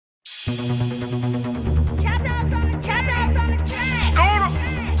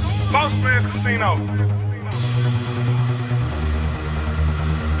Boss Man Casino.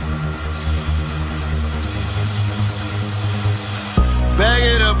 Bag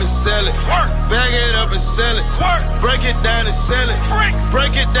it up and sell it. Work. Bag it up and sell it. Work. Break it down and sell it. Break.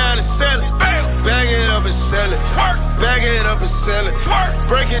 Break it down and sell it. Bam. Bag it up and sell it. Work. Bag it up and sell it. Work.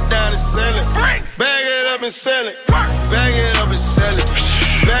 Break it down and sell it. Break. Bag it up and sell it. Work. Bag it up and sell it.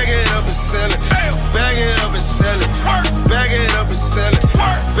 Bag it up and sell it. Bam. Bag it up and sell it. Work. Bag it up and sell it.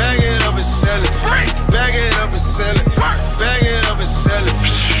 Work. Bag it up and sell it. Break. Bag it up and sell it. Work. Bag it up and sell it.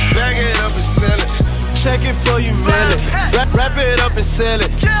 Bag it up and sell it. Check it for you, mail it. Wrap it up and sell it.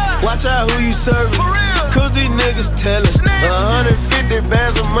 Watch out who you serving. Cause these niggas tellin'. 150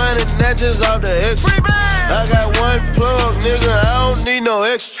 bands of money, not just off the extra. I got one plug, nigga, I don't need no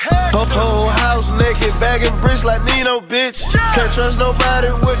extra. Whole house naked, bagging bricks like Nino, bitch. Can't trust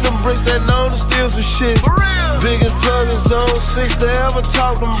nobody with them bricks that known to steal some shit. Biggest plug in zone 6 to ever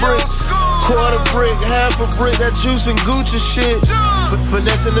talk them bricks. Quarter brick, half a brick, that juice and Gucci shit.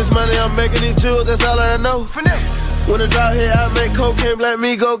 Finessing this money, I'm making these jewels, that's all I know. When the drought hit, I make cocaine, Black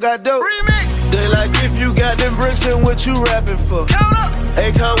Migo got dope. They like, if you got them bricks, then what you rapping for?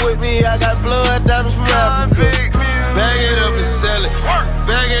 Hey, come with me, I got blood diamonds from Africa. Bag it up and sell it. Work.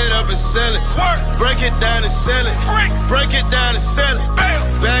 Bag it up and sell it. Work. Break it down and sell it. Break. Break it down and sell it. Bam.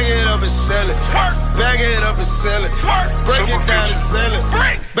 Bag it up and sell it. Work. Bag it up and sell it. Work. Break it down and sell it.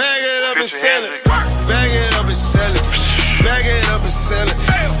 Break. Bag it up and Get your sell hands it. in. Work. Bag it up and sell it. Bag it up and sell it.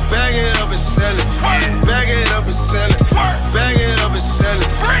 Bam. Bag it up and sell it. Work. Bag it up and sell it. Work. Bag it up and sell it.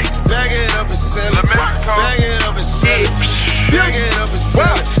 Break. Bag it up and sell it. Let Mexico. Bag it up and sell it. Bag it up and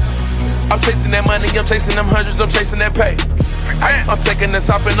sell it. I'm chasing that money, I'm chasing them hundreds, I'm chasing that pay. I'm taking this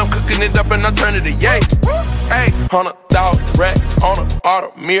off and I'm cooking it up and I'm turning it, yay. Hey, $100 rack on a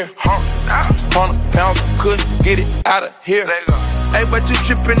auto mirror. 100 pounds, couldn't get it out of here. Hey, but you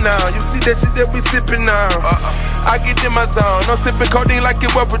tripping now, you see that shit that we sipping now. I get in my zone, I'm sipping codeine like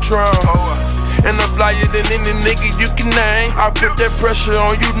it was Patron. And I'm flyer than any nigga you can name. I put that pressure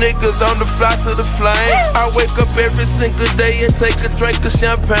on you niggas on the fly to the flame. I wake up every single day and take a drink of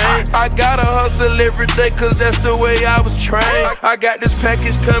champagne. I gotta hustle every day cause that's the way I was trained. I got this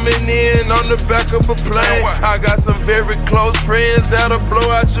package coming in on the back of a plane. I got some very close friends that'll blow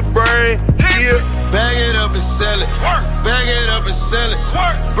out your brain. Yeah. Bag it up and sell it. Work. Bag it up and sell it.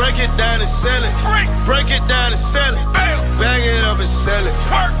 Work. Break it down and sell it. Break. Break it down and sell it. Bam. Bag it up and sell it.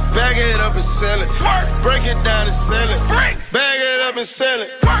 Work. Bag it up and sell it. Work. Break it down and sell it. Break. Bag it up and sell it.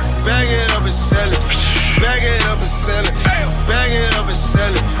 Work. Bag it up and sell it. Bag it up and sell it. Bam. Bag it up and